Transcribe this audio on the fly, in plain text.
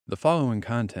The following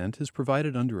content is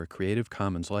provided under a Creative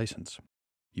Commons license.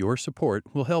 Your support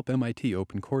will help MIT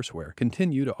OpenCourseware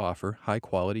continue to offer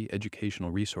high-quality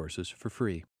educational resources for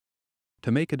free.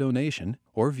 To make a donation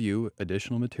or view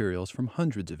additional materials from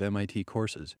hundreds of MIT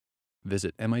courses,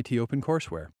 visit MIT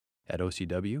OpenCourseware at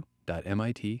ocw.mit.edu.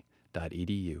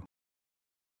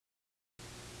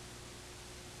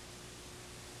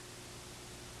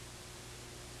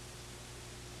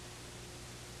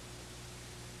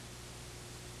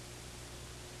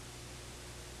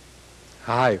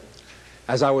 Hi.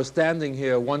 As I was standing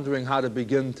here wondering how to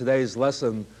begin today's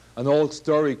lesson, an old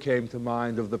story came to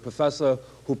mind of the professor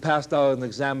who passed out an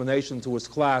examination to his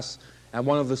class, and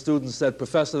one of the students said,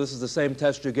 "Professor, this is the same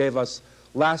test you gave us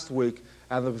last week."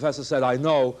 And the professor said, "I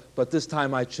know, but this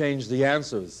time I changed the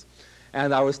answers."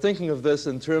 And I was thinking of this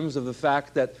in terms of the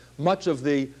fact that much of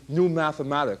the new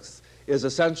mathematics is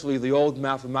essentially the old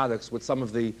mathematics with some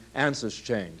of the answers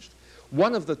changed.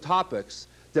 One of the topics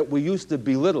that we used to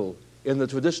belittle in the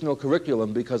traditional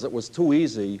curriculum because it was too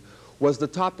easy was the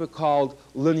topic called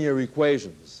linear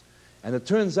equations. And it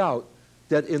turns out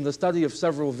that in the study of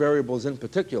several variables in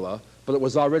particular, but it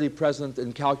was already present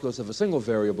in calculus of a single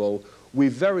variable, we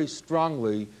very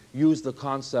strongly use the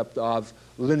concept of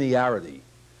linearity.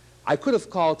 I could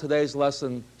have called today's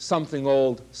lesson something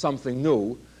old, something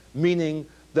new, meaning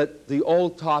that the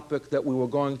old topic that we were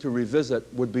going to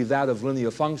revisit would be that of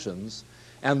linear functions,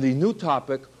 and the new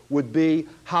topic would be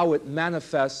how it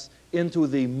manifests into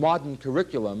the modern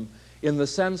curriculum in the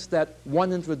sense that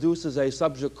one introduces a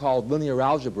subject called linear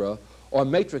algebra or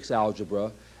matrix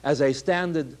algebra as a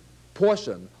standard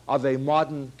portion of a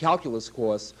modern calculus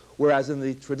course, whereas in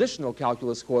the traditional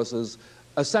calculus courses,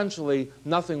 essentially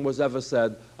nothing was ever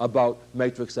said about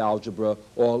matrix algebra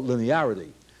or linearity.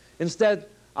 Instead,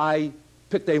 I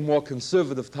picked a more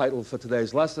conservative title for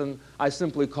today's lesson. I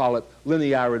simply call it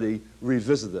Linearity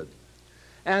Revisited.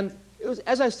 And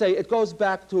as I say, it goes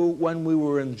back to when we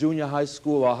were in junior high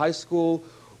school or high school,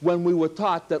 when we were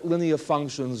taught that linear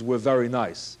functions were very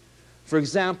nice. For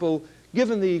example,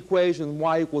 given the equation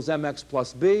y equals mx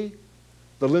plus b,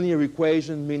 the linear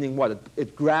equation, meaning what?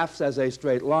 It graphs as a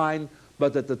straight line,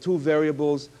 but that the two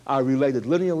variables are related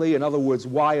linearly. In other words,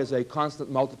 y is a constant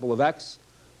multiple of x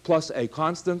plus a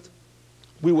constant.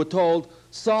 We were told,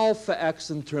 solve for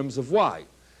x in terms of y.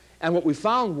 And what we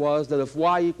found was that if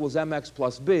y equals mx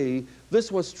plus b,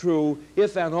 this was true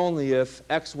if and only if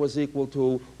x was equal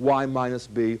to y minus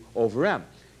b over m.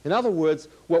 In other words,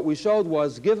 what we showed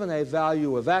was given a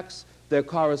value of x, there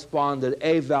corresponded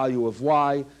a value of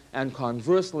y, and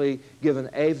conversely, given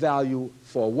a value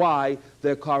for y,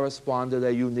 there corresponded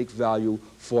a unique value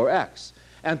for x.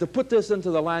 And to put this into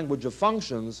the language of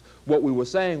functions, what we were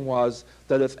saying was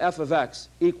that if f of x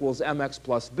equals mx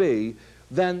plus b,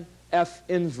 then f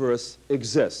inverse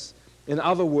exists. In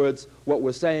other words, what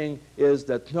we're saying is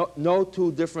that no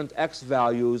two different x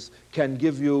values can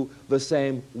give you the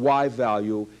same y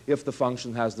value if the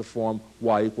function has the form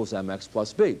y equals mx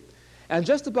plus b. And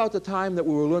just about the time that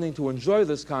we were learning to enjoy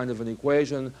this kind of an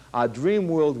equation, our dream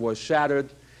world was shattered,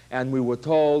 and we were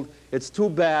told, it's too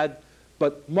bad,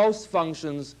 but most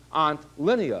functions aren't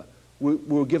linear. We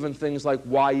were given things like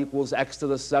y equals x to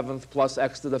the 7th plus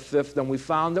x to the 5th, and we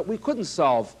found that we couldn't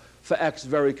solve for x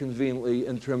very conveniently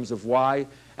in terms of y,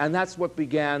 and that's what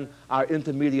began our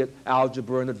intermediate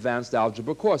algebra and advanced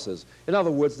algebra courses. In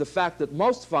other words, the fact that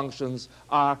most functions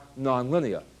are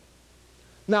nonlinear.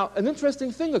 Now, an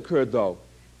interesting thing occurred, though.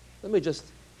 Let me just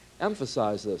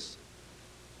emphasize this.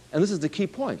 And this is the key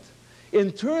point.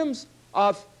 In terms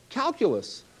of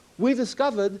calculus, we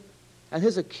discovered, and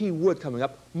here's a key word coming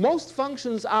up, most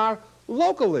functions are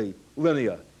locally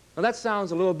linear. Now, that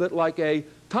sounds a little bit like a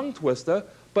tongue twister,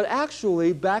 but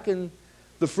actually, back in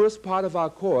the first part of our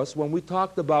course, when we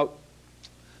talked about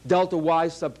delta y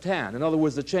sub tan, in other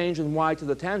words, the change in y to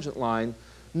the tangent line,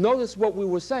 notice what we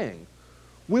were saying.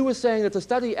 We were saying that to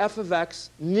study f of x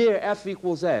near f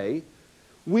equals a,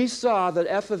 we saw that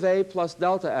f of a plus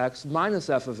delta x minus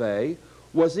f of a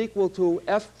was equal to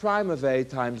f prime of a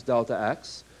times delta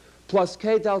x plus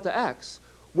k delta x,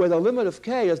 where the limit of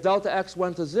k as delta x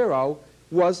went to 0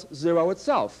 was 0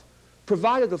 itself,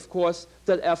 provided, of course,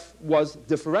 that f was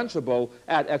differentiable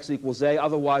at x equals a.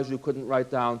 Otherwise, you couldn't write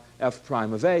down f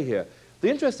prime of a here. The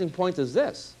interesting point is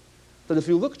this, that if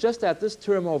you look just at this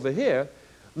term over here,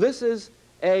 this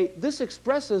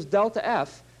expresses delta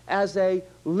f as a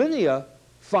linear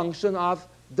function of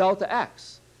delta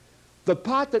x. The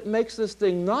part that makes this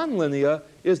thing nonlinear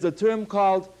is the term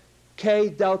called k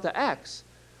delta x.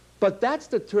 But that's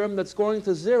the term that's going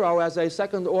to 0 as a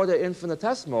second-order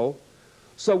infinitesimal.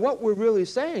 So what we're really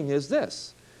saying is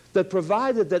this, that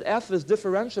provided that f is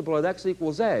differentiable at x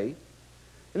equals a,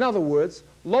 in other words,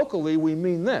 locally we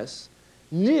mean this,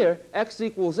 near x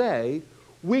equals a,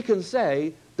 we can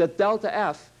say that delta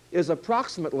f is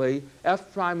approximately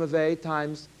f prime of a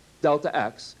times delta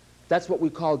x. That's what we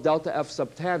call delta f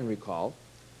sub tan, recall.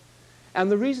 And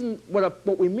the reason,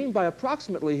 what we mean by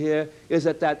approximately here is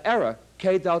that that error,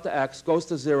 k delta x, goes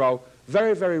to 0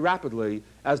 very, very rapidly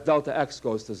as delta x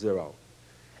goes to 0.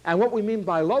 And what we mean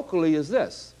by locally is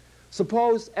this.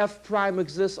 Suppose f prime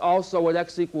exists also at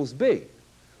x equals b.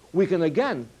 We can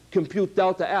again compute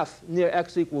delta f near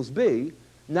x equals b.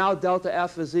 Now delta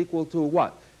f is equal to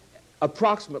what?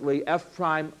 Approximately f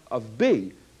prime of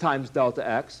b times delta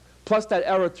x, plus that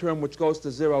error term which goes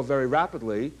to 0 very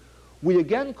rapidly. We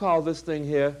again call this thing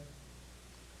here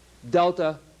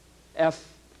delta f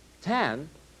tan.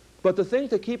 But the thing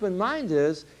to keep in mind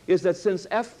is that since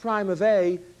f prime of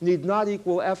a need not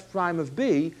equal f prime of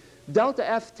b, delta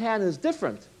f tan is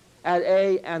different at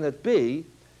a and at b.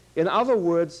 In other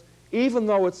words, even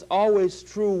though it's always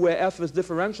true where f is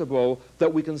differentiable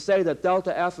that we can say that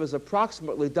delta f is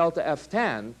approximately delta f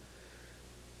tan,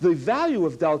 the value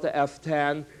of delta f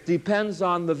tan depends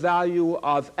on the value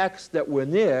of x that we're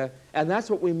near, and that's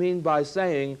what we mean by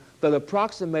saying that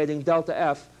approximating delta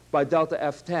f by delta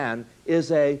f tan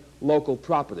is a local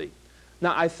property.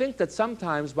 Now, I think that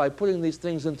sometimes by putting these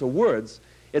things into words,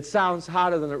 it sounds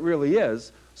harder than it really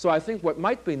is. So I think what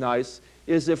might be nice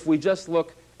is if we just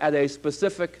look at a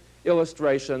specific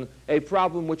illustration, a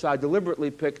problem which I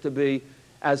deliberately picked to be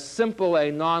as simple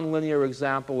a nonlinear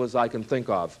example as I can think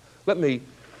of. Let me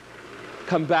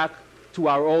come back to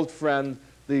our old friend,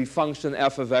 the function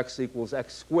f of x equals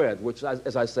x squared, which,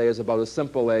 as I say, is about as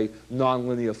simple a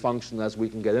nonlinear function as we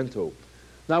can get into.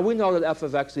 Now, we know that f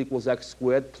of x equals x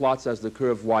squared plots as the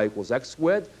curve y equals x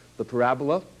squared, the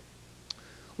parabola.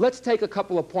 Let's take a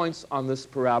couple of points on this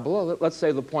parabola. Let's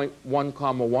say the point 1,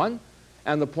 1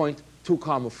 and the point 2,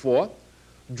 4.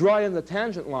 Draw in the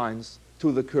tangent lines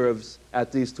to the curves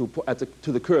at these to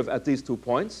the curve at these 2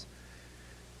 points.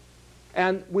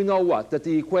 And we know what? That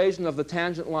the equation of the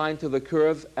tangent line to the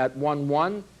curve at 1,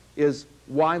 1 is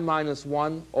y minus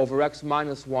 1 over x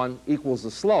minus 1 equals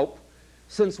the slope.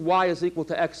 Since y is equal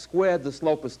to x squared, the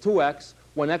slope is 2x.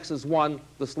 When x is 1,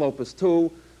 the slope is 2.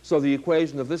 So the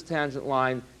equation of this tangent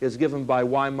line is given by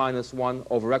y minus 1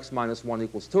 over x minus 1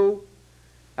 equals 2.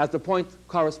 At the point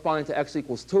corresponding to x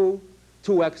equals 2,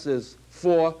 2x is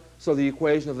 4. So the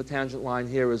equation of the tangent line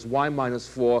here is y minus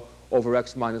 4 over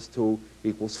x minus 2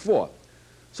 equals 4.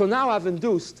 So now I've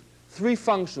induced 3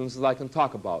 functions that I can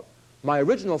talk about. My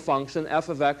original function, f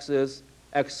of x, is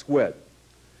x squared.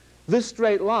 This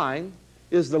straight line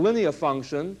is the linear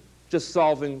function, just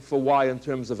solving for y in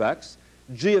terms of x.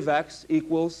 G of x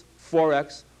equals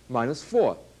 4x minus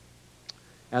 4.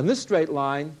 And this straight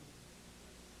line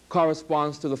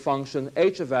corresponds to the function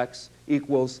h of x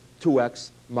equals 2x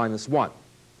minus 1.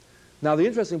 Now, the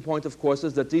interesting point, of course,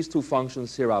 is that these 2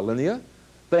 functions here are linear.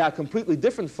 They are completely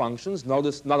different functions.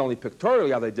 Notice not only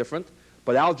pictorially are they different,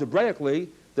 but algebraically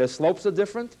their slopes are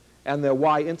different and their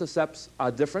y-intercepts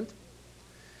are different.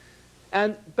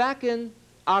 And back in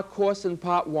our course in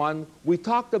part 1, we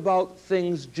talked about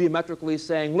things geometrically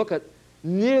saying, look at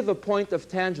near the point of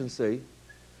tangency,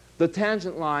 the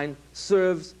tangent line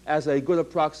serves as a good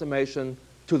approximation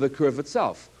to the curve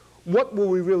itself. What were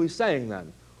we really saying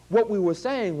then? What we were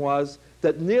saying was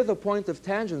that near the point of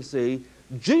tangency,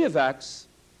 g of x,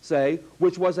 say,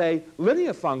 which was a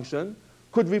linear function,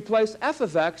 could replace f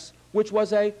of x, which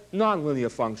was a nonlinear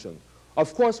function.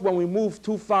 Of course, when we moved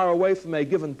too far away from a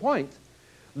given point,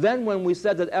 then when we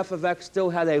said that f of x still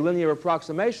had a linear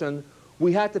approximation,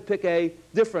 we had to pick a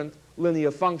different linear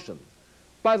function.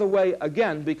 By the way,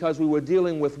 again, because we were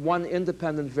dealing with one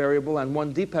independent variable and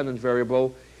one dependent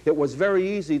variable, it was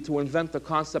very easy to invent the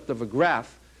concept of a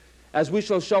graph. As we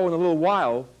shall show in a little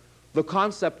while, the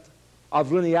concept of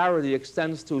linearity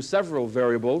extends to several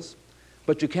variables,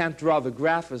 but you can't draw the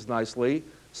graph as nicely.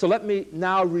 So let me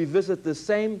now revisit the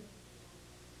same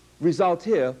result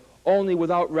here, only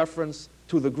without reference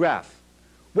to the graph.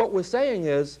 What we're saying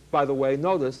is, by the way,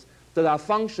 notice that our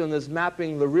function is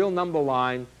mapping the real number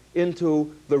line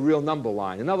into the real number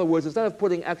line. In other words, instead of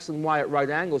putting x and y at right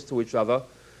angles to each other,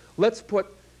 let's put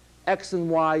x and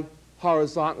y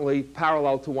horizontally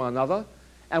parallel to one another.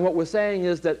 And what we're saying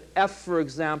is that f, for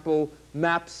example,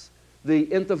 maps the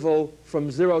interval from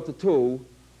 0 to 2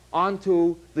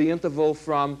 onto the interval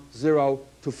from 0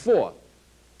 to 4.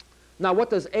 Now, what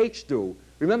does h do?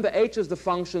 Remember, h is the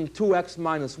function 2x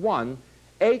minus 1.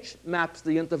 H maps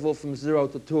the interval from 0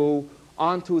 to 2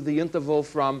 onto the interval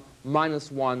from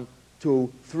minus 1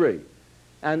 to 3.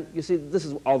 And you see, this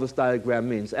is all this diagram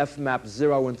means. F maps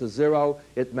 0 into 0.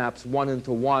 It maps 1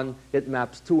 into 1. It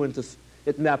maps 2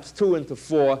 into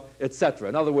 4, etc.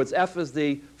 In other words, f is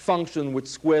the function which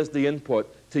squares the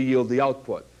input to yield the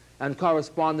output. And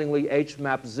correspondingly, h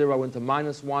maps 0 into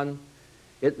minus 1.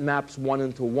 It maps 1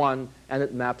 into 1. And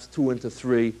it maps 2 into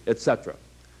 3, etc.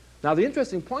 Now, the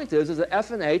interesting point is that f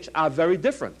and h are very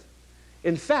different.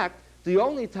 In fact, the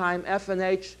only time f and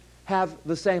h have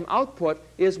the same output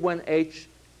is when x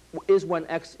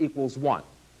equals 1,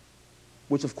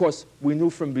 which, of course, we knew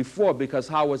from before, because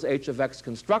how was h of x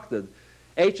constructed?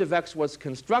 H of x was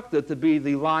constructed to be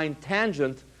the line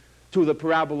tangent to the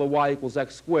parabola y equals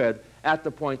x squared at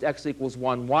the point x equals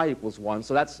 1, y equals 1.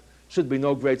 So that should be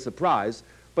no great surprise.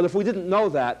 But if we didn't know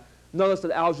that, notice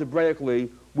that algebraically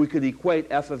we could equate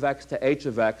f of x to h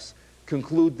of x,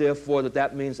 conclude, therefore, that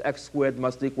that means x squared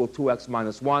must equal 2x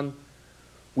minus 1.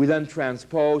 We then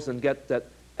transpose and get that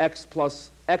x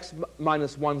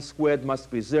minus 1 squared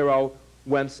must be 0,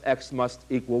 whence x must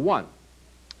equal 1.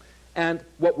 And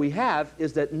what we have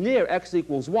is that near x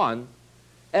equals 1,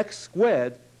 x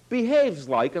squared behaves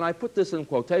like, and I put this in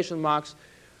quotation marks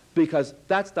because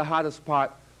that's the hardest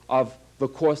part of the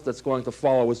course that's going to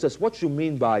follow, is just what you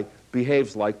mean by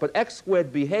behaves like. But x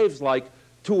squared behaves like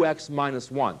 2x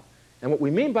minus 1. And what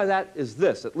we mean by that is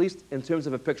this, at least in terms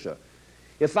of a picture.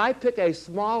 If I pick a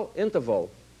small interval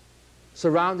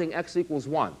surrounding x equals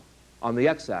 1 on the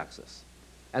x-axis,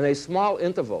 and a small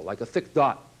interval, like a thick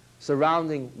dot,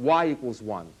 surrounding y equals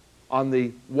 1 on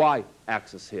the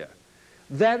y-axis here,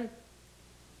 then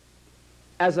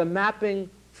as a mapping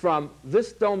from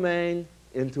this domain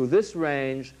into this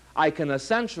range, I can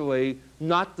essentially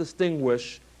not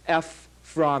distinguish f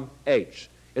from h.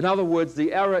 In other words,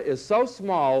 the error is so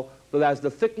small that as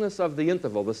the thickness of the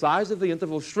interval, the size of the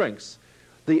interval shrinks,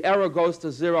 the error goes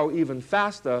to 0 even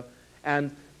faster,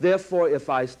 and therefore, if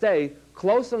I stay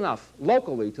close enough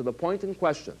locally to the point in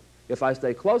question, if I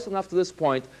stay close enough to this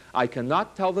point, I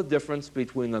cannot tell the difference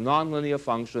between the nonlinear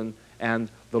function and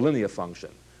the linear function.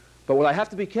 But what I have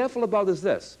to be careful about is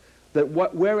this, that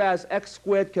whereas x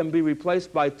squared can be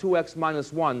replaced by 2x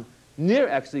minus 1 near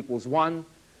x equals 1,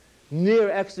 near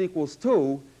x equals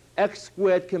 2, x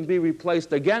squared can be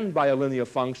replaced again by a linear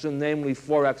function, namely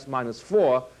 4x minus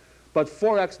 4. But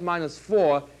 4x minus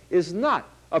 4 is not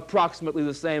approximately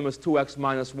the same as 2x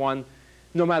minus 1,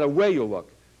 no matter where you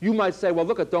look. You might say, well,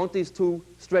 look, don't these two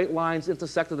straight lines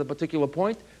intersect at a particular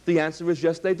point? The answer is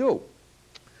yes, they do.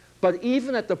 But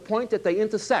even at the point that they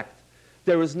intersect,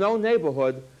 there is no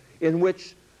neighborhood in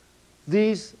which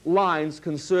these lines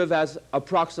can serve as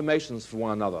approximations for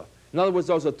one another. In other words,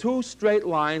 those are two straight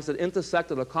lines that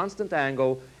intersect at a constant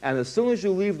angle, and as soon as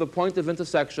you leave the point of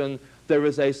intersection, there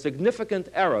is a significant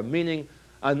error, meaning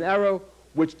an error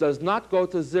which does not go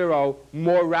to 0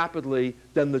 more rapidly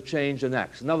than the change in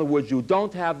x. In other words, you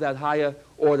don't have that higher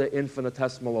order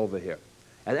infinitesimal over here.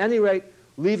 At any rate,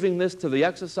 leaving this to the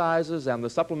exercises and the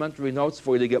supplementary notes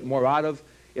for you to get more out of,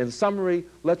 in summary,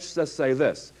 let's just say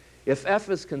this. If f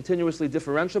is continuously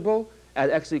differentiable at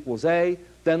x equals a,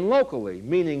 then locally,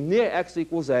 meaning near x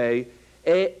equals a,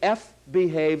 f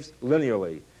behaves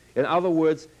linearly. In other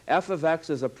words, f of x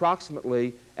is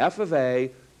approximately f of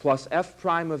a plus f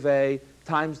prime of a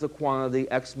times the quantity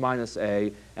x minus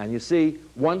a. And you see,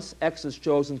 once x is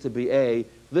chosen to be a,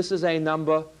 this is a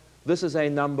number, this is a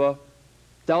number.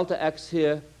 Delta x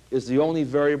here is the only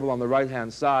variable on the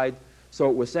right-hand side. So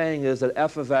what we're saying is that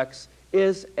f of x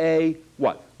is a,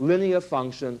 what? Linear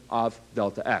function of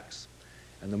delta x.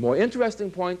 And the more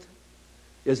interesting point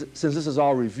is, since this is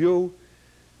all review,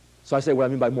 so I say what I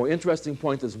mean by more interesting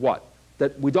point is what?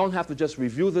 That we don't have to just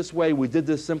review this way. We did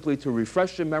this simply to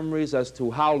refresh your memories as to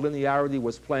how linearity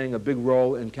was playing a big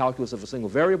role in calculus of a single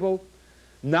variable.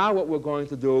 Now what we're going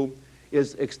to do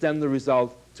is extend the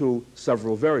result to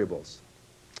several variables.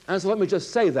 And so let me just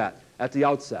say that at the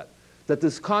outset, that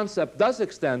this concept does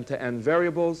extend to n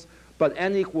variables, but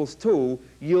n equals 2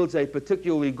 yields a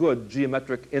particularly good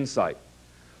geometric insight.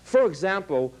 For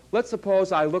example, let's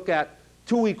suppose I look at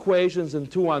two equations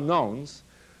and two unknowns.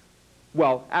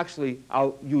 Well, actually,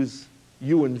 I'll use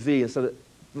u and v instead of,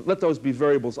 let those be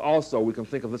variables also. We can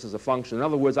think of this as a function. In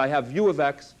other words, I have u of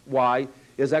x, y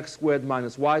is x squared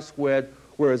minus y squared,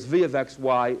 whereas v of x,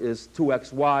 y is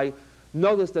 2xy.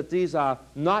 Notice that these are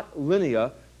not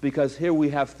linear because here we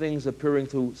have things appearing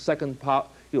to second power,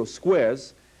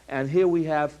 squares, and here we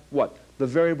have what? The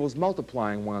variables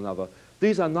multiplying one another.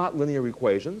 These are not linear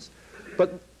equations,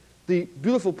 but the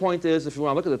beautiful point is, if you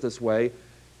want to look at it this way,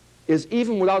 is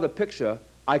even without a picture,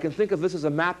 I can think of this as a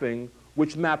mapping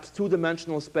which maps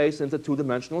two-dimensional space into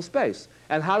two-dimensional space.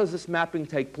 And how does this mapping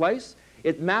take place?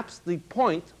 it maps the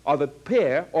point, or the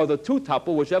pair, or the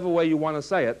two-tuple, whichever way you want to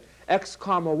say it, x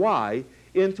comma y,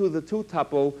 into the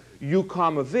two-tuple u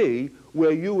comma v,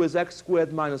 where u is x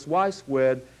squared minus y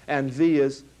squared, and v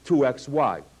is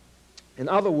 2xy. In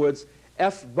other words,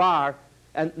 f bar,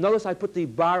 and notice I put the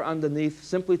bar underneath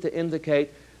simply to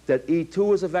indicate that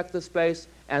E2 is a vector space,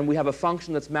 and we have a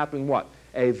function that's mapping what?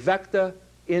 A vector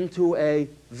into a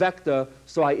vector,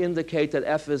 so I indicate that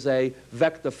f is a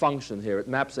vector function here. It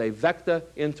maps a vector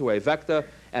into a vector,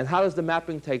 and how does the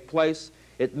mapping take place?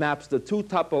 It maps the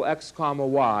two-tuple x comma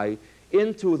y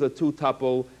into the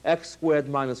two-tuple x squared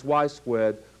minus y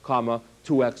squared, comma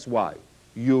 2xy,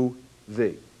 u,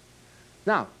 v.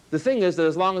 Now, the thing is that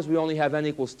as long as we only have n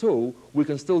equals 2, we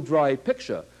can still draw a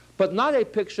picture, but not a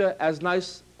picture as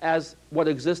nice as what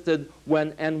existed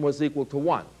when n was equal to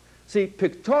 1. See,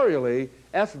 pictorially,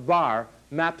 f bar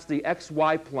maps the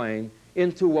xy plane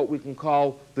into what we can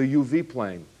call the uv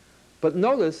plane. But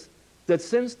notice that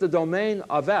since the domain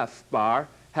of f bar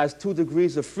has 2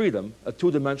 degrees of freedom, a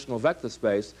two-dimensional vector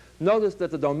space, notice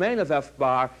that the domain of f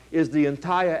bar is the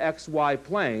entire xy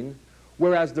plane,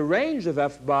 whereas the range of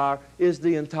f bar is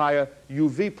the entire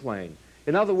uv plane.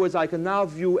 In other words, I can now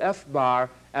view f bar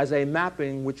as a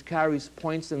mapping which carries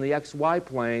points in the xy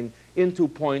plane into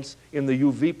points in the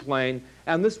uv plane,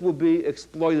 and this will be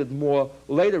exploited more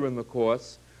later in the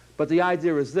course. But the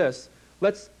idea is this.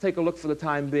 Let's take a look for the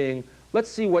time being. Let's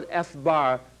see what f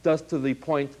bar does to the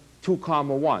point 2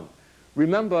 comma 1.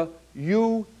 Remember,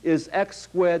 u is x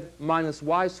squared minus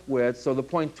y squared, so the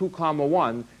point 2 comma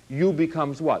 1, u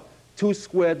becomes what? 2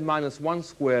 squared minus 1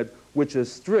 squared, which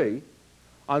is 3.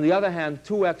 On the other hand,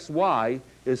 2xy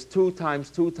is 2 times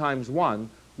 2 times 1,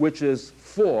 which is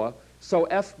 4. So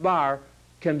f bar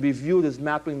can be viewed as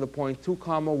mapping the point 2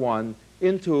 comma 1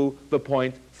 into the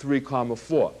point 3 comma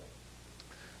 4.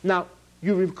 Now,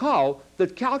 you recall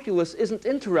that calculus isn't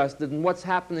interested in what's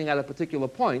happening at a particular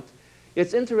point.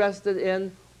 It's interested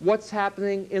in what's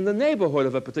happening in the neighborhood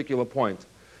of a particular point.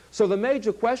 So the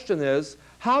major question is,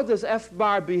 how does f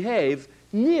bar behave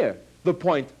near the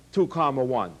point 2 comma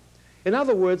 1? In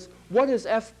other words, what is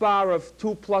f bar of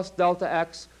 2 plus delta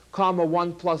x comma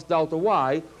 1 plus delta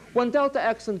y when delta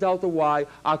x and delta y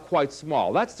are quite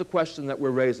small? That's the question that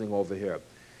we're raising over here.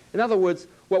 In other words,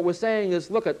 what we're saying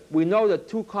is, look, we know that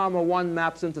 2 comma 1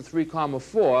 maps into 3 comma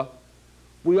 4.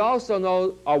 We also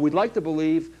know, or we'd like to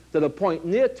believe, that a point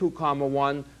near 2 comma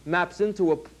 1 maps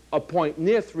into a point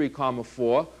near 3 comma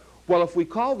 4. Well, if we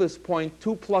call this point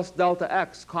 2 plus delta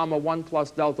x comma 1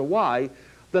 plus delta y,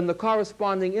 then the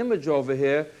corresponding image over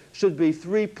here should be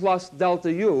 3 plus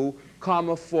delta u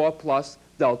comma 4 plus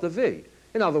delta v.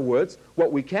 In other words,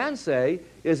 what we can say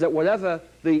is that whatever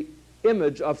the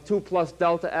image of 2 plus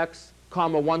delta x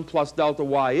comma 1 plus delta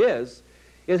y is,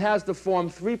 it has the form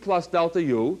 3 plus delta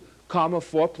u comma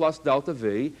 4 plus delta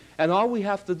v, and all we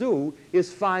have to do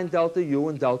is find delta u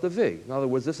and delta v. In other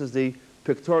words, this is the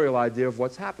pictorial idea of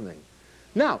what's happening.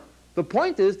 Now, the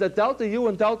point is that delta u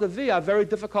and delta v are very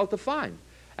difficult to find.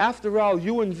 After all,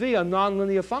 u and v are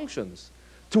nonlinear functions.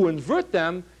 To invert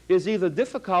them is either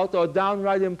difficult or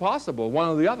downright impossible, one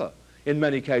or the other, in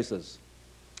many cases.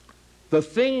 The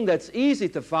thing that's easy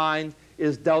to find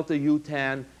is delta u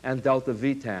tan and delta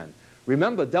v tan.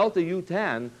 Remember, delta u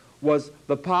tan was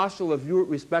the partial of u with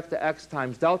respect to x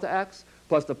times delta x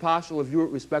plus the partial of u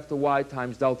with respect to y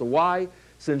times delta y.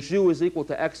 Since u is equal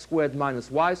to x squared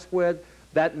minus y squared,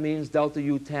 that means delta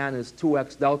u tan is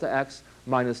 2x delta x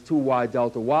minus 2y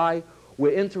delta y.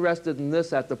 We're interested in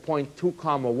this at the point 2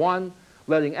 comma 1.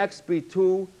 Letting x be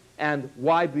 2 and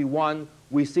y be 1,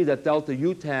 we see that delta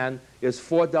u tan is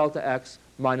 4 delta x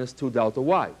minus 2 delta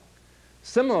y.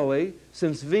 Similarly,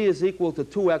 since v is equal to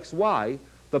 2xy,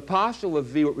 the partial of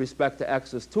v with respect to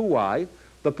x is 2y.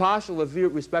 The partial of v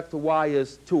with respect to y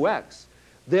is 2x.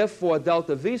 Therefore,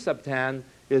 delta v sub tan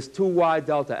is 2y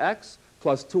delta x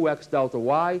plus 2x delta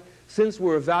y. Since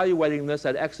we're evaluating this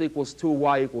at x equals 2,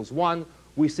 y equals 1,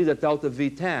 we see that delta v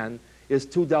tan is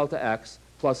 2 delta x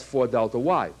plus 4 delta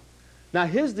y. Now,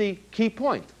 here's the key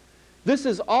point. This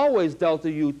is always delta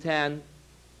u tan.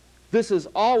 This is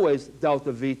always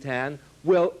delta v tan.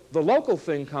 Well, the local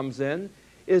thing comes in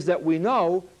is that we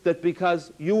know that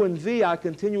because u and v are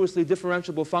continuously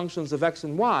differentiable functions of x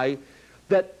and y,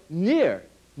 that near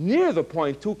the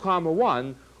point 2 comma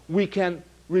 1, we can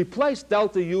replace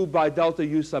delta u by delta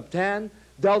u sub tan,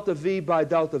 delta v by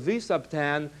delta v sub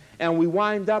tan, and we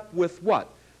wind up with what?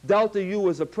 Delta u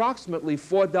is approximately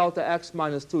 4 delta x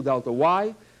minus 2 delta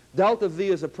y. Delta v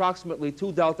is approximately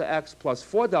 2 delta x plus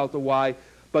 4 delta y.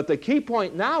 But the key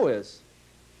point now is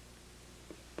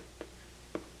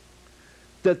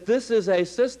that this is a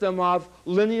system of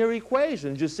linear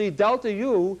equations. You see, delta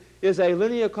u is a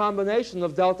linear combination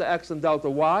of delta x and delta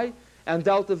y, and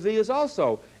delta v is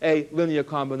also a linear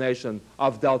combination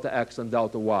of delta x and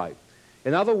delta y.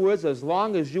 In other words, as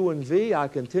long as u and v are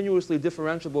continuously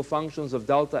differentiable functions of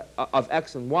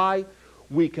x and y,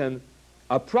 we can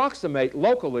approximate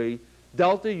locally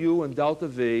delta u and delta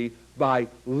v by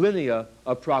linear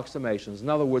approximations. In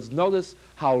other words, notice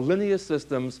how linear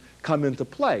systems come into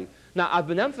play. Now, I've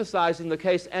been emphasizing the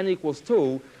case n equals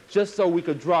 2 just so we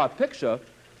could draw a picture.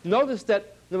 Notice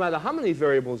that no matter how many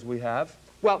variables we have,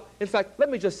 well, in fact, let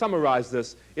me just summarize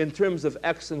this in terms of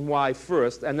x and y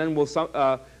first, and then we'll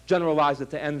generalize it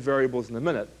to n variables in a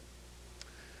minute.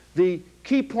 The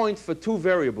key point for two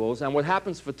variables, and what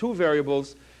happens for two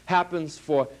variables happens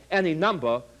for any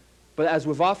number, but as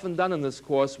we've often done in this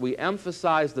course, we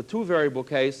emphasize the two-variable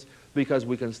case because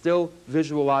we can still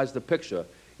visualize the picture,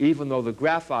 even though the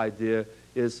graph idea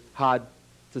is hard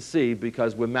to see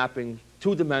because we're mapping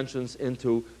two dimensions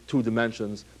into two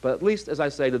dimensions. But at least, as I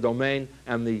say, the domain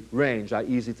and the range are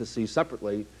easy to see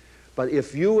separately. But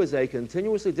if u is a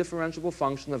continuously differentiable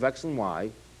function of x and y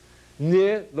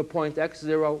near the point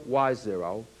x0,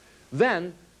 y0,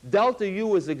 then delta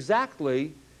u is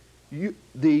exactly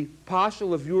the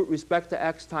partial of u with respect to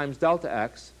x times delta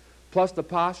x plus the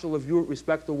partial of u with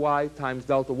respect to y times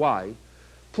delta y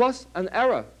plus an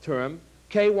error term,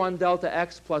 k1 delta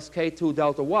x plus k2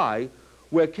 delta y,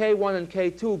 where k1 and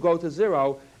k2 go to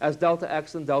 0 as delta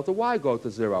x and delta y go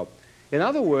to 0. In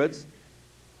other words,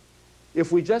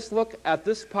 if we just look at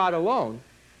this part alone,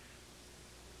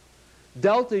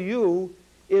 delta u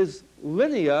is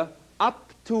linear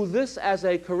up to this as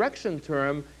a correction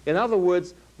term. In other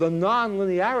words, the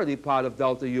non-linearity part of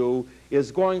delta u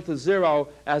is going to 0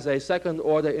 as a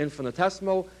second-order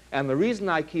infinitesimal. And the reason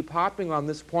I keep harping on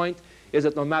this point is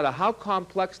that no matter how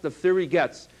complex the theory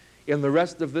gets in the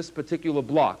rest of this particular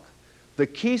block, the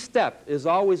key step is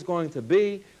always going to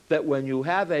be that when you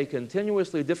have a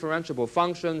continuously differentiable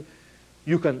function,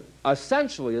 you can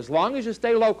essentially, as long as you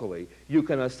stay locally, you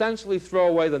can essentially throw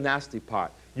away the nasty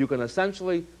part. You can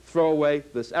essentially throw away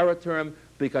this error term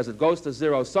because it goes to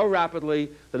 0 so rapidly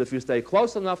that if you stay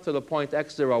close enough to the point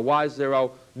x0,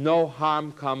 y0, no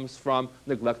harm comes from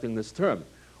neglecting this term.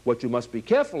 What you must be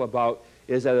careful about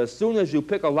is that as soon as you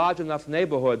pick a large enough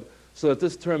neighborhood so that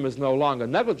this term is no longer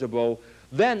negligible,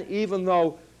 then even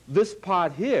though this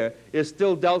part here is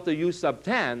still delta u sub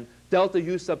tan, delta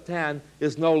u sub tan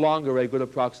is no longer a good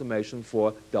approximation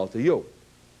for delta u.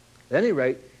 At any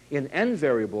rate, in n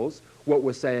variables, what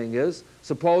we're saying is,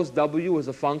 suppose w is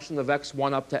a function of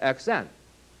x1 up to xn.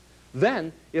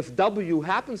 Then, if w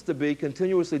happens to be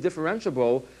continuously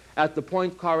differentiable at the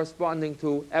point corresponding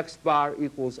to x bar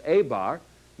equals a bar,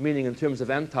 meaning in terms of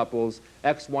n tuples,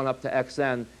 x1 up to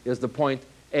xn is the point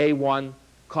a1,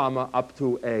 comma, up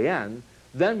to an,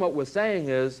 then what we're saying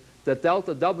is that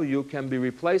delta w can be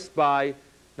replaced by,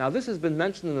 now this has been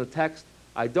mentioned in the text.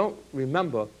 I don't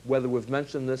remember whether we've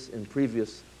mentioned this in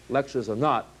previous lectures or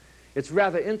not. It's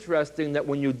rather interesting that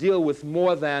when you deal with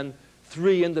more than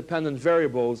 3 independent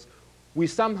variables, we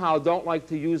somehow don't like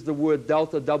to use the word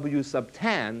delta w sub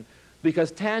tan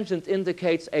because tangent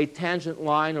indicates a tangent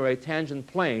line or a tangent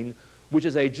plane, which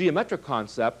is a geometric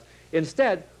concept.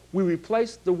 Instead, we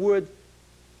replace the word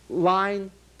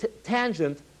line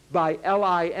tangent by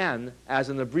LIN as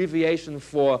an abbreviation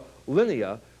for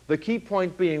linear, the key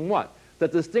point being what?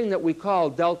 That this thing that we call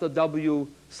delta w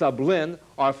sub lin,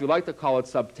 or if you like to call it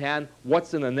sub tan,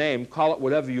 what's in a name, call it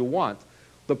whatever you want.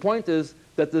 The point is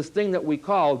that this thing that we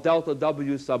call delta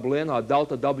w sub lin or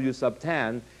delta w sub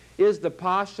tan is the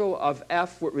partial of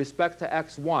f with respect to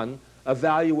x1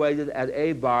 evaluated at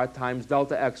a bar times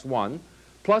delta x1,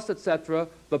 plus, etc.,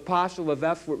 the partial of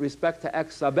f with respect to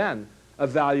x sub n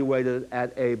evaluated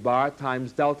at a bar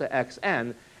times delta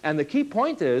xn. And the key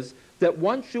point is that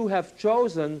once you have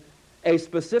chosen a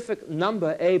specific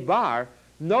number a bar,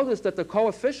 notice that the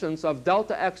coefficients of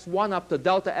delta x1 up to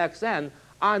delta xn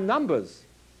are numbers.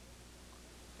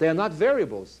 They are not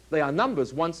variables. They are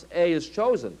numbers once a is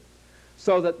chosen.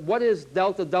 So that what is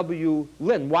delta w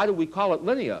lin? Why do we call it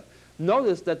linear?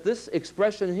 Notice that this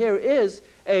expression here is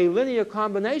a linear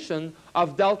combination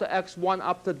of delta x1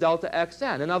 up to delta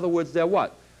xn. In other words, they're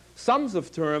what? Sums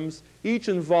of terms, each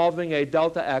involving a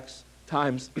delta x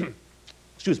times,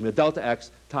 excuse me, a delta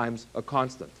x times a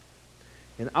constant.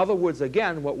 In other words,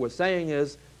 again, what we're saying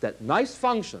is that nice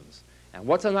functions, and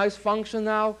what's a nice function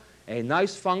now? A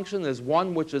nice function is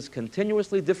one which is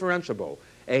continuously differentiable.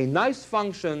 A nice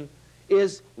function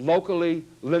is locally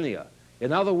linear.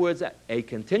 In other words, a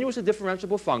continuously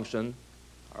differentiable function,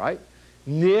 all right,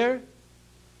 near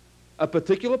a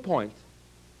particular point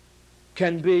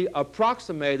can be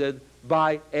approximated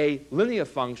by a linear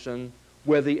function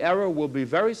where the error will be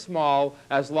very small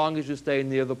as long as you stay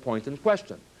near the point in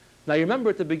question. Now, you remember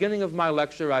at the beginning of my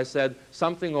lecture I said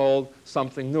something old,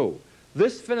 something new.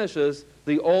 This finishes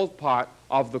the old part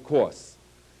of the course.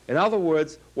 In other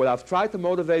words, what I've tried to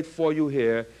motivate for you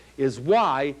here is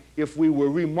why, if we were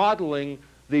remodeling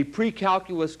the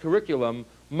pre-calculus curriculum,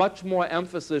 much more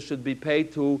emphasis should be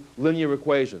paid to linear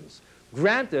equations.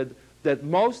 Granted that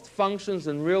most functions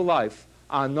in real life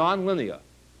are nonlinear,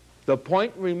 the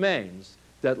point remains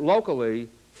that locally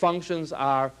functions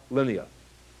are linear.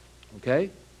 Okay?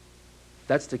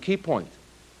 That's the key point.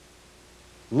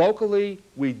 Locally,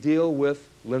 we deal with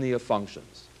linear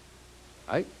functions.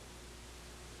 Right?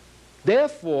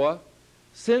 Therefore,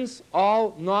 since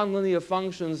all nonlinear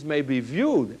functions may be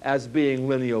viewed as being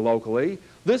linear locally,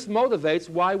 this motivates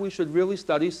why we should really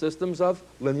study systems of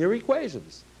linear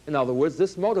equations. In other words,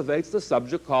 this motivates the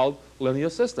subject called linear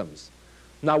systems.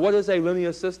 Now, what is a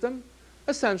linear system?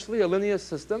 Essentially, a linear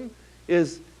system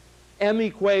is m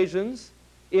equations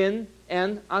in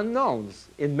n unknowns.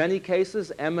 In many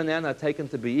cases, m and n are taken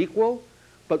to be equal.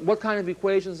 But what kind of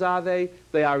equations are they?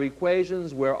 They are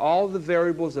equations where all the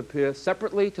variables appear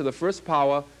separately to the first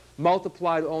power,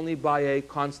 multiplied only by a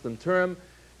constant term.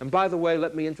 And by the way,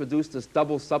 let me introduce this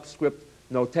double subscript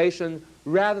notation.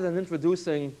 Rather than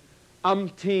introducing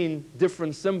umpteen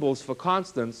different symbols for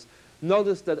constants,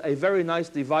 notice that a very nice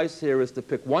device here is to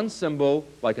pick one symbol,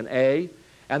 like an A,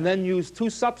 and then use two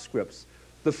subscripts.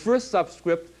 The first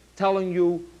subscript telling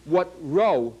you what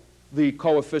row the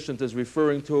coefficient is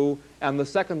referring to, and the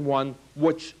second one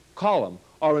which column.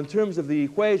 Or in terms of the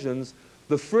equations,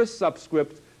 the first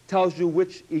subscript tells you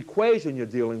which equation you're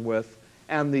dealing with,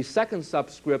 and the second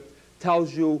subscript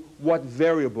tells you what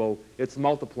variable it's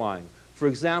multiplying. For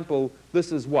example,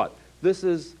 this is what? This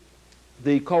is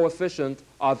the coefficient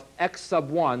of x sub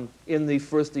 1 in the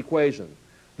first equation.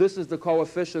 This is the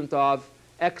coefficient of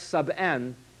x sub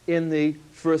n in the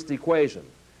first equation.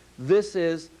 This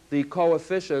is the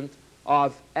coefficient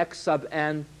of x sub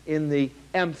n in the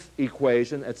mth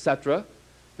equation, etc.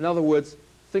 In other words,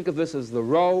 think of this as the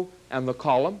row and the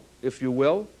column, if you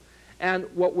will. And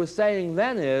what we're saying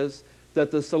then is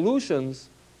that the solutions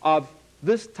of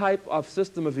this type of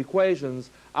system of equations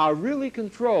are really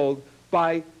controlled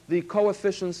by the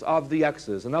coefficients of the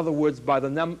x's. In other words, by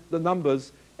the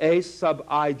numbers a sub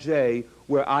ij,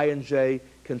 where I and j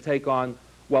can take on,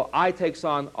 well, I takes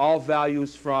on all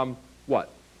values from what?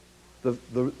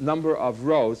 The number of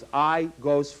rows. I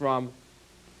goes from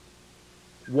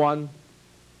 1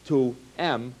 to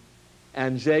m,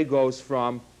 and j goes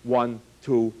from 1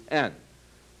 to n.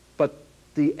 But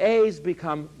the a's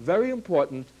become very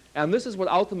important, and this is what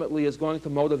ultimately is going to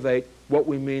motivate what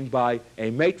we mean by a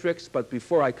matrix. But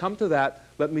before I come to that,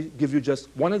 let me give you just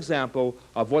one example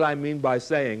of what I mean by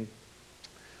saying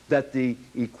that the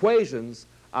equations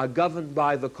are governed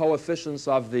by the coefficients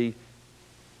of the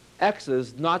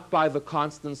x's, not by the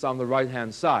constants on the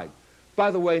right-hand side.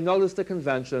 By the way, notice the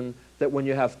convention that when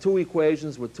you have two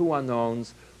equations with two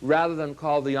unknowns, rather than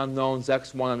call the unknowns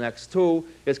x1 and x2,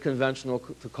 it's conventional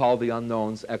to call the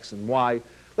unknowns x and y.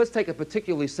 Let's take a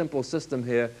particularly simple system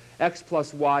here. X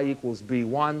plus y equals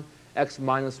b1, x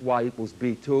minus y equals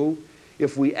b2.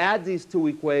 If we add these two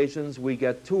equations, we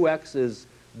get 2x is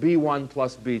b1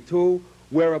 plus b2,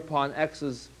 whereupon x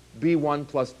is b1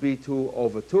 plus b2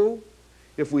 over 2.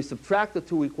 If we subtract the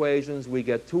two equations, we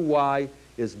get 2y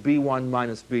is b1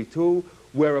 minus b2,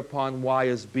 whereupon y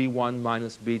is b1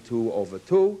 minus b2 over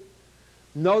 2.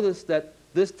 Notice that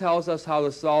this tells us how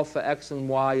to solve for x and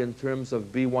y in terms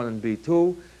of b1 and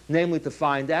b2. Namely, to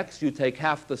find x, you take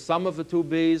half the sum of the two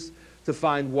b's. To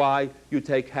find y, you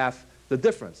take half the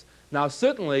difference. Now,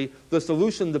 certainly, the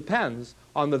solution depends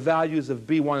on the values of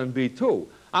b1 and b2.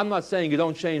 I'm not saying you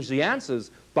don't change the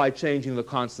answers by changing the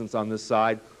constants on this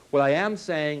side. What I am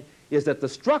saying is that the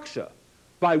structure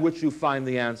by which you find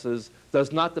the answers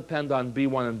does not depend on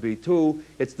b1 and b2.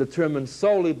 It's determined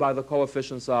solely by the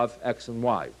coefficients of x and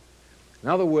y. In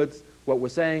other words, what we're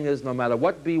saying is no matter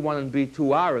what b1 and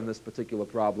b2 are in this particular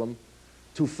problem,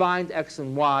 to find x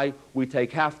and y, we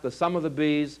take half the sum of the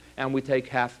b's and we take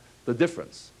half the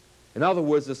difference. In other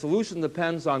words, the solution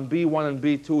depends on b1 and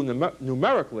b2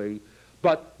 numerically,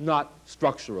 but not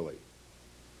structurally.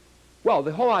 Well,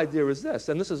 the whole idea is this,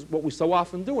 and this is what we so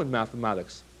often do in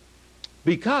mathematics.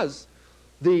 Because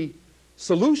the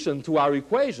solution to our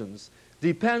equations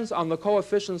depends on the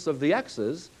coefficients of the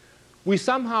x's, we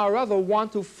somehow or other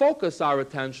want to focus our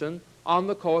attention on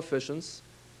the coefficients.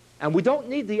 And we don't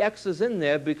need the x's in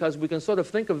there because we can sort of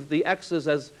think of the x's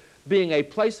as being a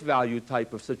place value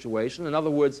type of situation. In other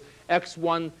words,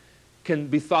 x1 can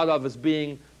be thought of as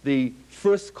being the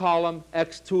first column,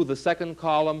 x2, the second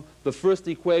column. The first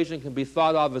equation can be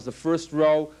thought of as the first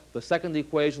row, the second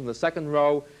equation, the second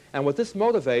row. And what this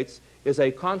motivates is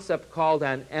a concept called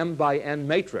an m by n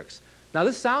matrix. Now,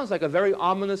 this sounds like a very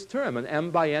ominous term, an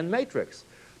m by n matrix.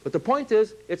 But the point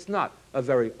is, it's not a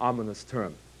very ominous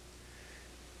term.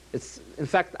 In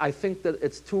fact, I think that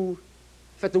it's too...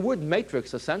 In fact, the word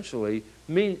matrix essentially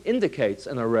indicates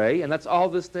an array, and that's all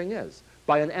this thing is.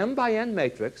 By an m by n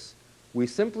matrix, we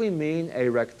simply mean a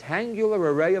rectangular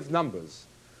array of numbers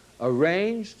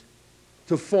arranged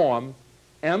to form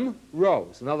m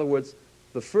rows. In other words,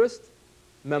 the first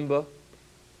member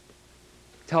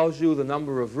tells you the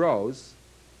number of rows,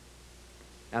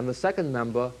 and the second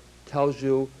member tells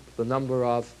you the number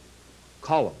of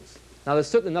columns. Now, there's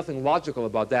certainly nothing logical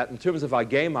about that. In terms of our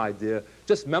game idea,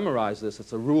 just memorize this.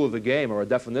 It's a rule of the game or a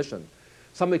definition.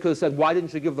 Somebody could have said, why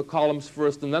didn't you give the columns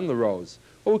first and then the rows?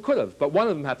 Well, we could have, but one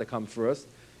of them had to come first.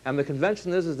 And the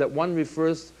convention is that one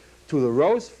refers to the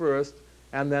rows first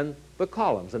and then the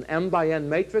columns. An m by n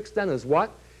matrix, then, is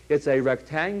what? It's a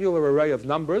rectangular array of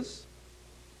numbers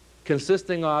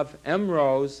consisting of m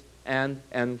rows and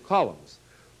n columns.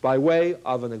 By way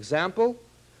of an example,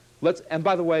 and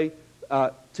by the way,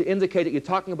 to indicate that you're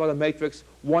talking about a matrix,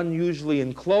 one usually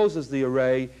encloses the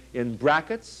array in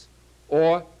brackets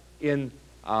or in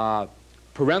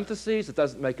parentheses. It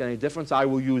doesn't make any difference. I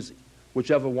will use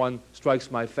whichever one strikes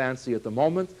my fancy at the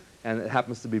moment, and it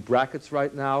happens to be brackets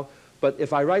right now. But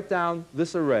if I write down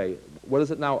this array, what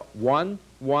is it now? 1,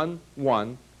 1,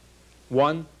 1,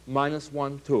 1, minus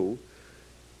 1, 2.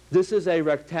 This is a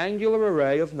rectangular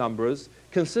array of numbers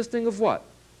consisting of what?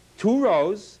 2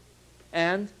 rows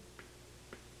and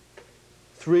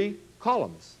 3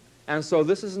 columns. And so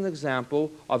this is an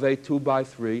example of a 2 by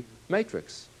 3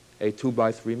 matrix, a 2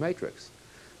 by 3 matrix.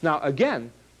 Now,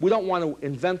 again, we don't want to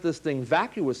invent this thing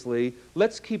vacuously.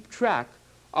 Let's keep track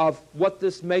of what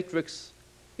this matrix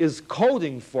is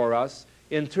coding for us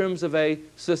in terms of a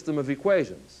system of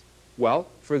equations. Well,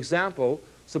 for example,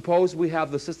 suppose we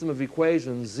have the system of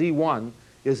equations z1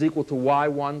 is equal to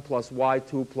y1 plus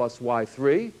y2 plus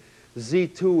y3.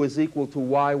 z2 is equal to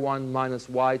y1 minus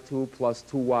y2 plus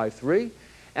 2y3.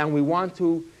 And we want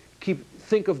to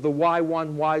think of the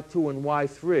y1, y2, and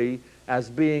y3 as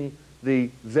being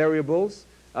the variables,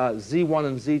 z1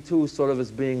 and z2 sort of as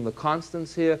being the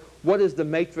constants here. What is the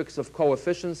matrix of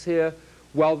coefficients here?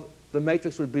 Well, the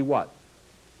matrix would be what?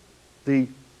 The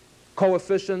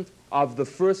coefficient of the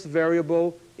first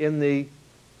variable in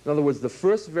other words, the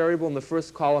first variable in the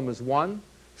first column is 1.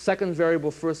 Second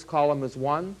variable first column is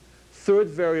 1. Third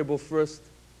variable first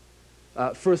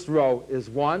row is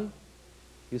 1.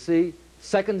 You see,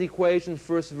 second equation,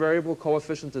 first variable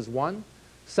coefficient is 1.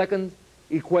 Second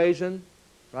equation,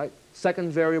 right?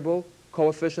 Second variable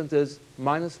coefficient is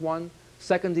minus 1.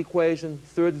 Second equation,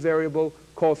 third variable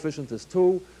coefficient is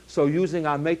 2. So using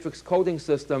our matrix coding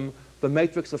system, the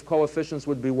matrix of coefficients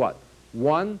would be what?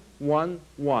 1, 1,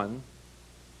 1.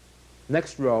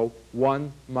 Next row,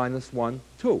 1, minus 1,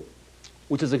 2,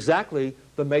 which is exactly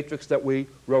the matrix that we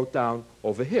wrote down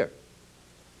over here.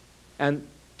 And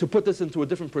to put this into a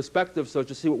different perspective so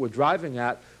to see what we're driving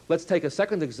at, let's take a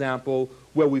second example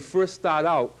where we first start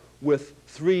out with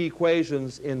 3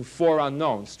 equations in 4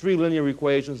 unknowns, 3 linear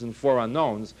equations in 4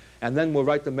 unknowns, and then we'll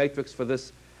write the matrix for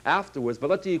this afterwards.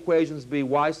 But let the equations be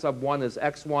y sub 1 is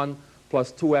x1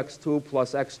 plus 2x2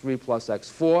 plus x3 plus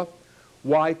x4.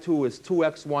 y2 is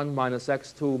 2x1 minus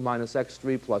x2 minus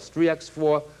x3 plus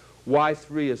 3x4.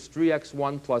 y3 is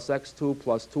 3x1 plus x2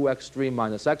 plus 2x3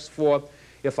 minus x4.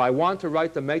 If I want to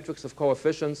write the matrix of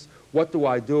coefficients, what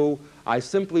do? I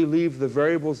simply leave the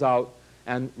variables out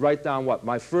and write down what?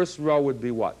 My first row would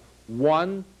be what?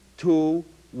 1, 2,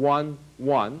 1,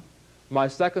 1. My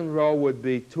second row would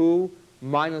be 2,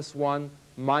 minus 1,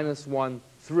 minus 1,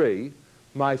 3.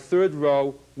 My third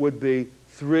row would be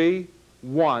 3,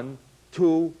 1,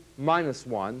 2, minus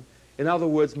 1. In other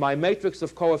words, my matrix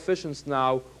of coefficients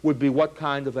now would be what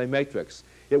kind of a matrix?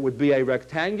 It would be a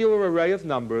rectangular array of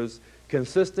numbers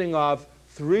consisting of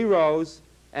 3 rows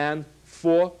and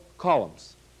 4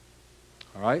 columns.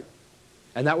 All right?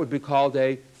 And that would be called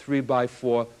a 3 by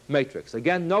 4 matrix.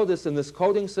 Again, notice in this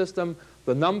coding system,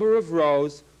 the number of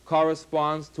rows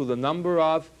corresponds to the number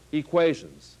of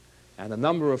equations, and the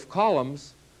number of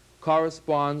columns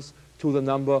corresponds to the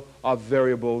number of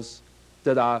variables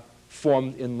that are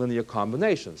formed in linear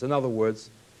combinations. In other words,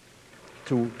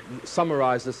 to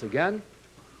summarize this again,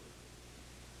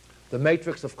 the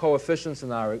matrix of coefficients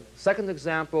in our second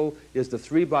example is the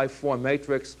 3 by 4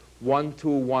 matrix 1, 2,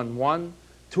 1, 1,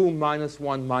 2, minus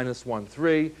 1, minus 1,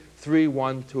 3, 3,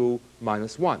 1, 2,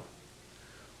 minus 1.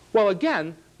 Well,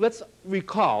 again, let's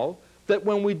recall that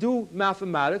when we do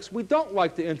mathematics, we don't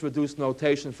like to introduce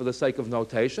notation for the sake of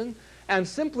notation, and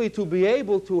simply to be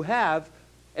able to have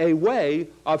a way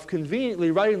of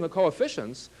conveniently writing the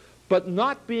coefficients, but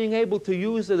not being able to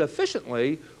use it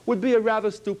efficiently would be a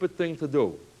rather stupid thing to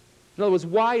do. In other words,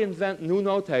 why invent new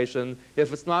notation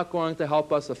if it's not going to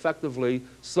help us effectively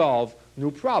solve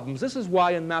new problems? This is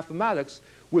why in mathematics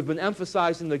we've been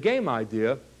emphasizing the game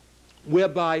idea,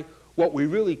 whereby what we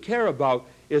really care about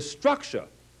is structure.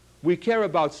 We care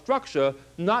about structure,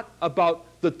 not about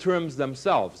the terms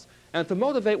themselves. And to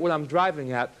motivate what I'm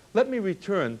driving at, let me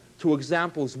return to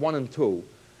examples 1 and 2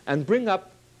 and bring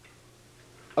up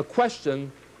a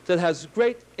question that has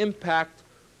great impact,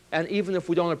 and even if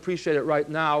we don't appreciate it right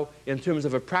now in terms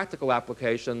of a practical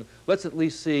application, let's at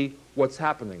least see what's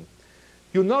happening.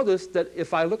 You'll notice that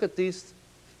if I look at these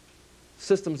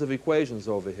systems of equations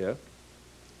over here,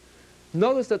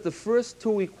 notice that the first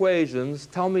two equations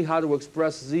tell me how to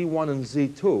express z1 and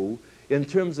z2 in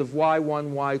terms of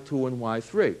y1, y2, and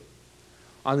y3.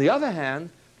 On the other hand,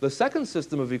 the second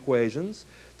system of equations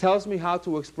tells me how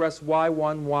to express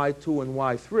y1, y2, and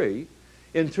y3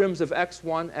 in terms of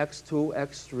x1, x2,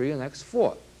 x3, and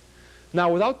x4.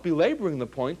 Now, without belaboring the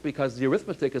point, because the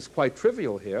arithmetic is quite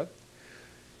trivial here,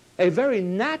 a very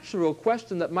natural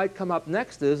question that might come up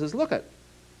next is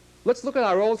let's look at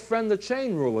our old friend the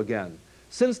chain rule again.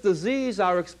 Since the z's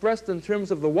are expressed in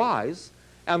terms of the y's,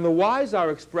 and the y's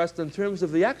are expressed in terms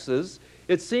of the x's,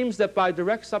 it seems that by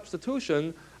direct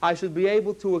substitution, I should be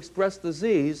able to express the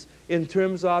z's in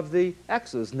terms of the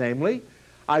x's. Namely,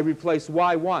 I replace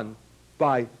y1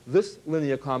 by this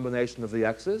linear combination of the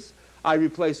x's. I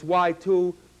replace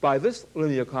y2 by this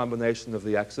linear combination of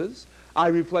the x's. I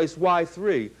replace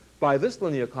y3 by this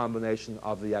linear combination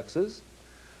of the x's.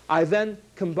 I then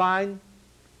combine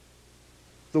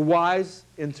the y's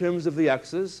in terms of the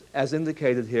x's, as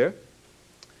indicated here,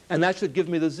 and that should give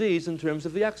me the z's in terms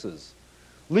of the x's.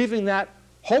 Leaving that,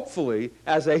 hopefully,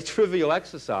 as a trivial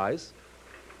exercise,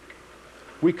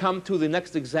 we come to the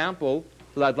next example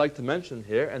that I'd like to mention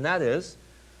here, and that is,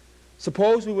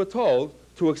 suppose we were told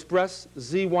to express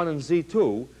z1 and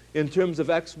z2 in terms of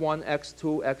x1,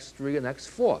 x2, x3, and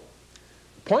x4.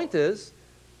 The point is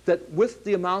that with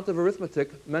the amount of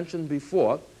arithmetic mentioned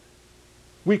before,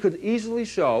 we could easily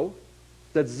show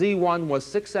that z1 was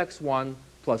 6x1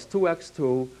 plus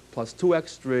 2x2 plus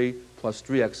 2x3 plus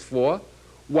 3x4,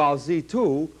 while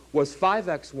z2 was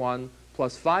 5x1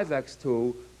 plus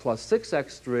 5x2 plus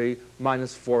 6x3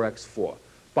 minus 4x4,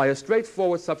 by a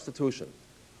straightforward substitution.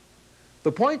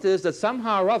 The point is that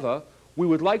somehow or other, we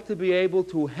would like to be able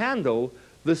to handle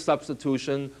this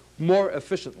substitution more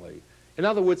efficiently. In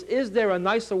other words, is there a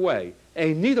nicer way,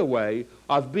 a neater way,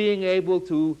 of being able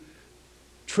to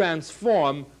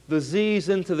transform the z's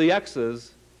into the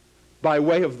x's by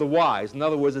way of the y's? In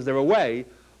other words, is there a way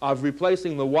of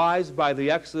replacing the y's by the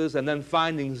x's and then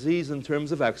finding z's in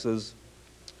terms of x's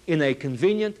in a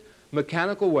convenient,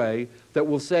 mechanical way that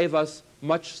will save us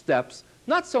much steps?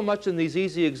 Not so much in these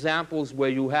easy examples where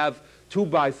you have 2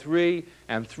 by 3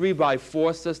 and 3 by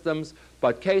 4 systems,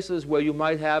 but cases where you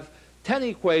might have 10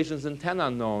 equations and 10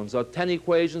 unknowns, or 10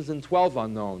 equations and 12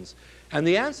 unknowns. And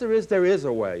the answer is there is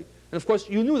a way. And of course,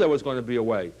 you knew there was going to be a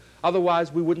way.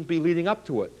 Otherwise, we wouldn't be leading up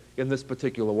to it in this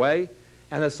particular way.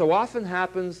 And as so often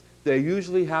happens, there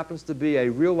usually happens to be a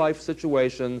real-life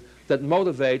situation that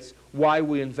motivates why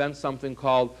we invent something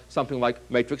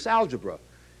like matrix algebra.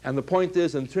 And the point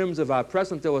is, in terms of our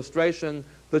present illustration,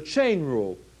 the chain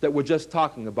rule that we're just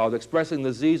talking about, expressing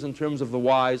the z's in terms of the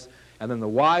y's and then the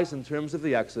y's in terms of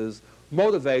the x's,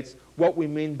 motivates what we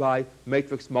mean by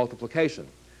matrix multiplication.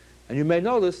 And you may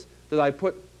notice that I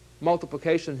put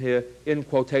multiplication here in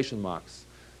quotation marks.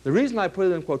 The reason I put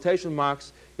it in quotation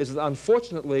marks is that,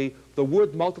 unfortunately, the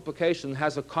word multiplication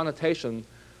has a connotation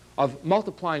of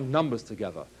multiplying numbers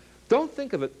together. Don't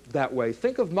think of it that way.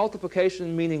 Think of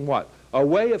multiplication meaning what? A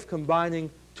way of combining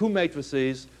two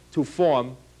matrices to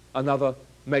form another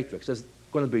matrix. There's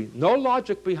going to be no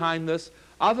logic behind this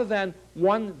other than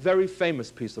one very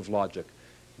famous piece of logic.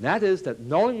 And that is that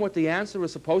knowing what the answer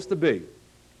is supposed to be,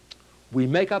 we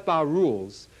make up our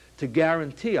rules to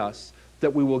guarantee us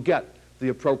that we will get the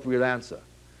appropriate answer.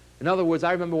 In other words,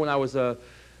 I remember when I was an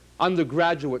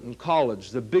undergraduate in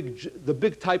college, the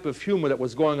big type of humor that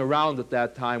was going around at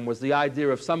that time was the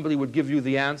idea if somebody would give you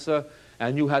the answer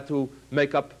and you had to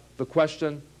make up the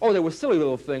question. Oh, there were silly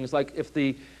little things, like if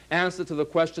the answer to the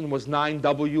question was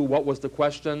 9W, what was the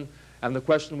question? And the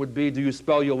question would be, do you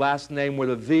spell your last name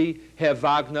with a V, Herr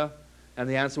Wagner? And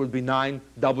the answer would be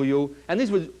 9W. And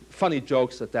these were funny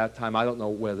jokes at that time. I don't know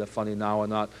whether they're funny now or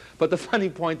not. But the funny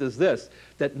point is this,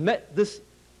 that this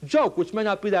joke, which may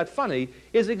not be that funny,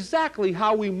 is exactly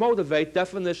how we motivate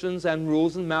definitions and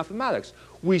rules in mathematics.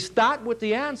 We start with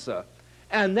the answer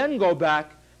and then go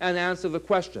back and answer the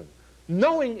question,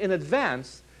 knowing in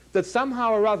advance that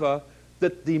somehow or other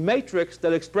that the matrix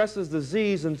that expresses the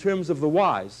z's in terms of the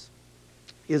y's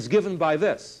is given by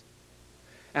this,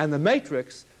 and the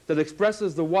matrix that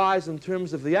expresses the y's in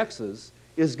terms of the x's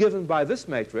is given by this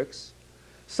matrix.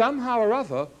 Somehow or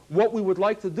other, what we would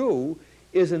like to do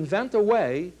is invent a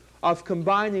way of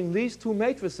combining these two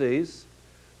matrices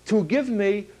to give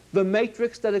me the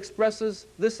matrix that expresses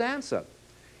this answer.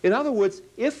 In other words,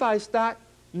 if I start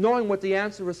knowing what the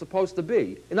answer is supposed to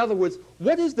be, in other words,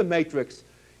 what is the matrix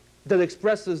that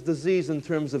expresses the z's in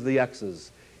terms of the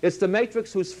x's? It's the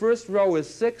matrix whose first row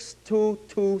is 6, 2,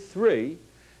 2, 3,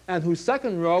 and whose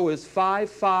second row is 5,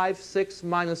 5, 6,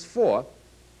 minus 4.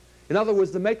 In other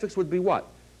words, the matrix would be what?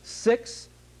 6,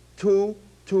 2,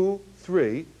 2,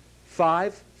 3,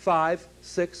 5, 5,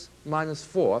 6, minus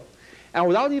 4. And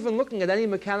without even looking at any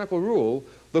mechanical rule,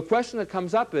 the question that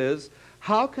comes up is,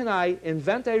 how can I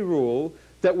invent a rule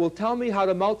that will tell me how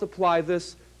to multiply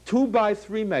this 2 by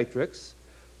 3 matrix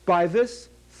by this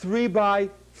 3 by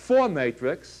 4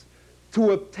 matrix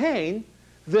to obtain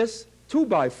this 2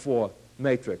 by 4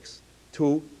 matrix,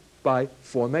 2 by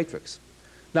 4 matrix.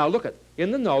 Now look at,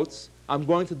 in the notes, I'm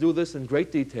going to do this in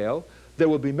great detail. There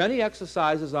will be many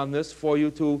exercises on this for you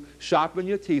to sharpen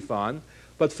your teeth on,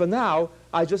 but for now,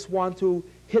 I just want to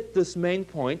hit this main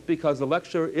point because the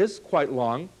lecture is quite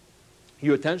long.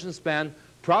 Your attention span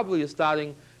probably is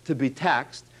starting to be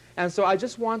taxed, and so I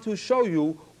just want to show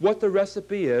you what the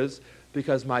recipe is,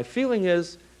 because my feeling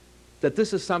is that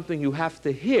this is something you have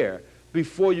to hear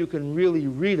before you can really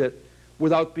read it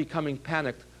without becoming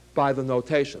panicked by the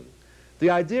notation. The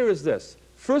idea is this.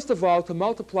 First of all, to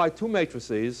multiply two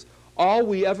matrices, all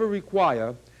we ever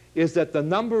require is that the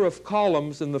number of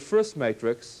columns in the first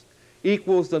matrix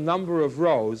equals the number of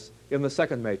rows in the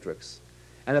second matrix.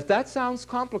 And if that sounds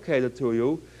complicated to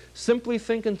you, simply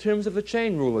think in terms of the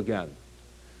chain rule again.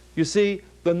 You see,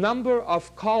 the number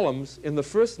of columns in the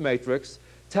first matrix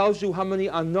tells you how many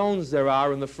unknowns there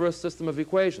are in the first system of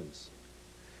equations.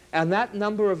 And that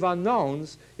number of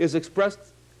unknowns is expressed,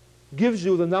 gives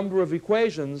you the number of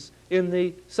equations in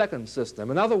the second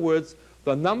system. In other words,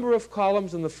 the number of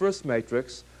columns in the first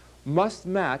matrix must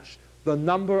match the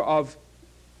number of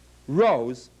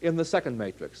rows in the second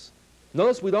matrix.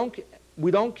 Notice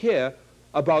we don't care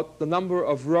about the number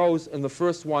of rows in the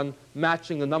first one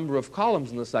matching the number of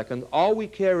columns in the second. All we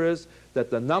care is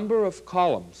that the number of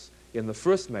columns in the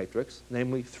first matrix,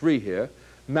 namely 3 here,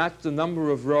 match the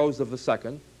number of rows of the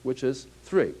second, which is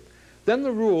 3. Then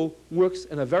the rule works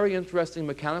in a very interesting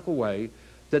mechanical way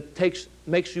that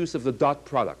makes use of the dot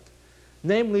product.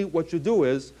 Namely, what you do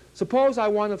is, suppose I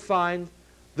want to find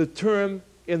the term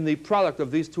in the product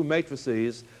of these two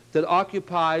matrices that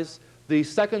occupies the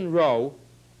second row,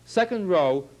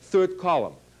 third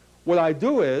column. What I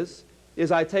do is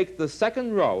I take the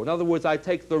second row. In other words, I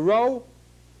take the row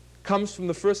comes from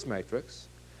the first matrix.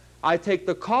 I take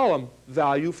the column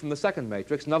value from the second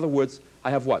matrix. In other words,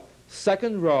 I have what?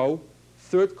 Second row,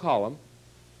 third column.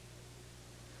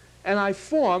 And I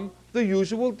form the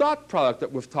usual dot product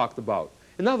that we've talked about.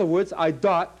 In other words, I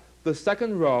dot the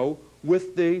second row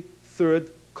with the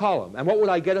third column. And what would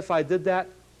I get if I did that?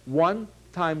 1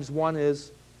 times 1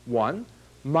 is 1.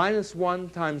 Minus 1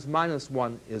 times minus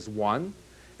 1 is 1.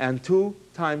 And 2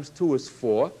 times 2 is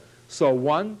 4. So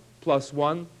 1 plus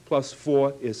 1 plus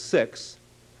 4 is 6.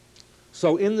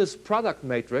 So in this product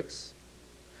matrix,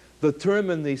 the term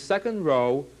in the second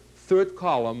row, third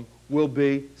column, will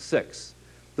be 6.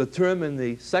 The term in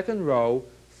the second row,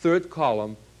 third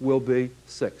column, will be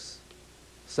 6.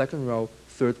 Second row,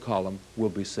 third column will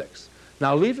be 6.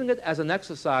 Now, leaving it as an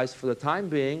exercise for the time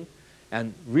being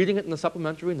and reading it in the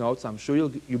supplementary notes, I'm sure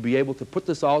you'll be able to put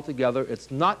this all together.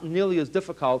 It's not nearly as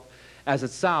difficult as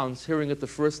it sounds hearing it the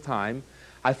first time.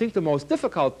 I think the most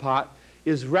difficult part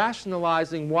is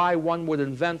rationalizing why one would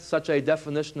invent such a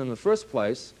definition in the first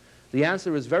place. The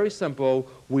answer is very simple.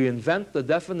 We invent the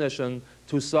definition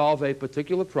to solve a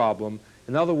particular problem.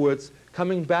 In other words,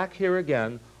 coming back here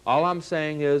again, all I'm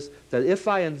saying is that if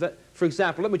I invent, for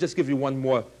example, let me just give you one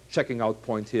more checking out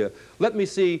point here. Let me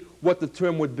see what the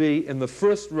term would be in the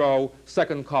first row,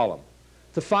 second column.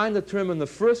 To find the term in the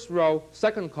first row,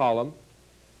 second column,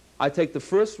 I take the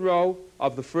first row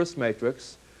of the first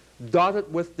matrix, dot it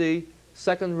with the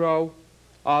second row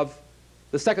of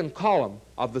the second column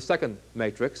of the second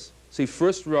matrix. See,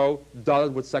 first row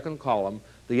dotted with second column.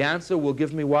 The answer will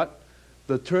give me what?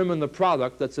 The term in the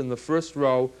product that's in the first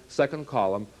row, second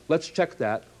column. Let's check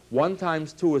that. 1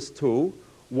 times 2 is 2.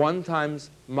 1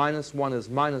 times minus 1 is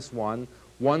minus 1.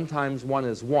 1 times 1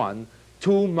 is 1.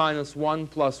 2 minus 1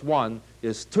 plus 1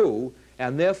 is 2.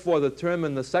 And therefore, the term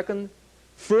in the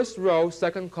first row,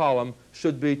 second column,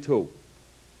 should be 2.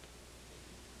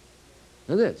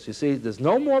 It is. You see, there's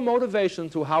no more motivation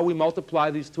to how we multiply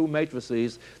these two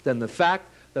matrices than the fact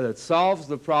that it solves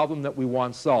the problem that we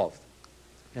want solved.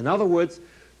 In other words,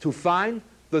 to find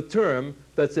the term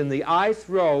that's in the ith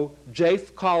row,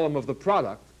 jth column of the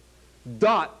product,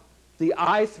 dot the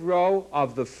ith row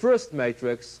of the first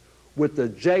matrix with the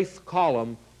jth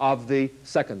column of the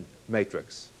second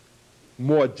matrix.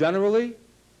 More generally,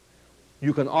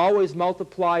 you can always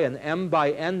multiply an m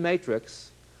by n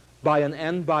matrix by an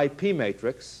n by p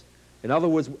matrix. In other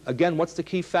words, again, what's the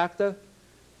key factor?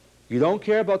 You don't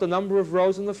care about the number of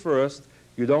rows in the first.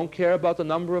 You don't care about the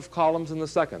number of columns in the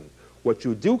second. What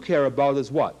you do care about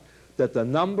is what? That the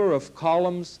number of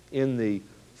columns in the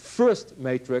first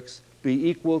matrix be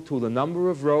equal to the number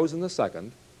of rows in the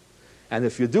second. And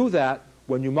if you do that,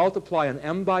 when you multiply an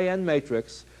m by n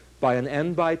matrix by an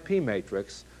n by p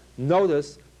matrix,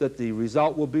 notice that the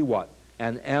result will be what?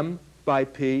 An m by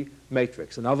p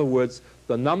matrix. In other words,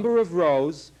 the number of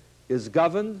rows is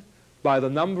governed by the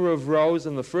number of rows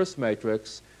in the first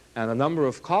matrix, and the number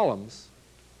of columns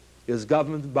is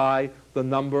governed by the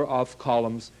number of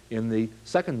columns in the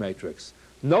second matrix.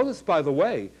 Notice, by the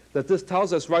way, that this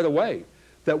tells us right away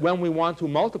that when we want to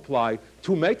multiply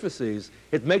two matrices,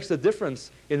 it makes a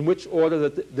difference in which order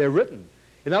that they're written.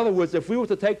 In other words, if we were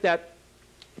to take that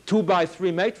 2 by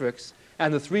 3 matrix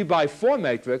and the 3 by 4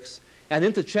 matrix and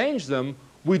interchange them,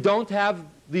 we don't have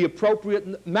the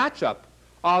appropriate matchup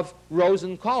of rows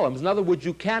and columns. In other words,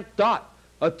 you can't dot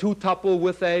a 2-tuple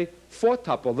with a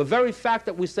 4-tuple. The very fact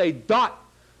that we say dot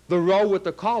the row with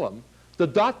the column, the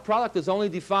dot product is only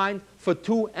defined for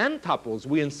 2 n-tuples.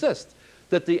 We insist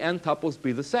that the n-tuples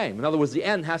be the same. In other words, the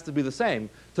n has to be the same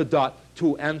to dot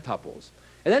 2 n-tuples.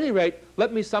 At any rate,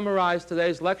 let me summarize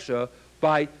today's lecture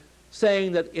by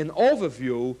saying that in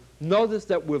overview, notice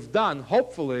that we've done,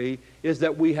 hopefully, is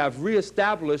that we have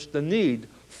reestablished the need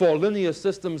for linear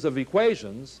systems of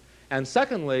equations. And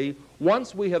secondly,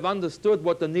 once we have understood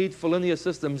what the need for linear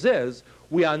systems is,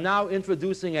 we are now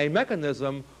introducing a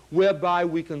mechanism whereby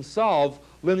we can solve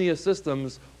linear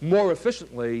systems more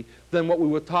efficiently than what we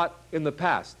were taught in the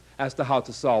past as to how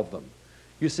to solve them.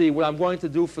 You see, what I'm going to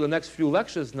do for the next few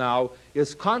lectures now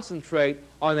is concentrate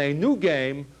on a new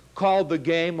game called the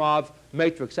game of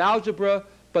matrix algebra,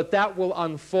 but that will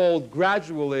unfold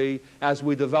gradually as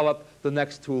we develop the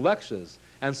next 2 lectures.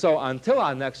 And so until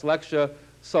our next lecture,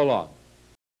 so long.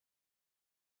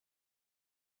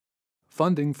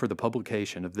 Funding for the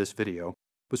publication of this video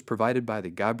was provided by the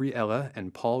Gabriella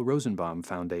and Paul Rosenbaum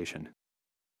Foundation.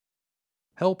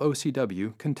 Help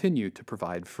OCW continue to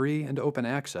provide free and open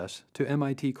access to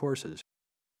MIT courses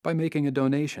by making a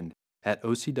donation at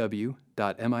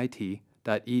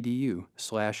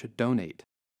ocw.mit.edu/donate.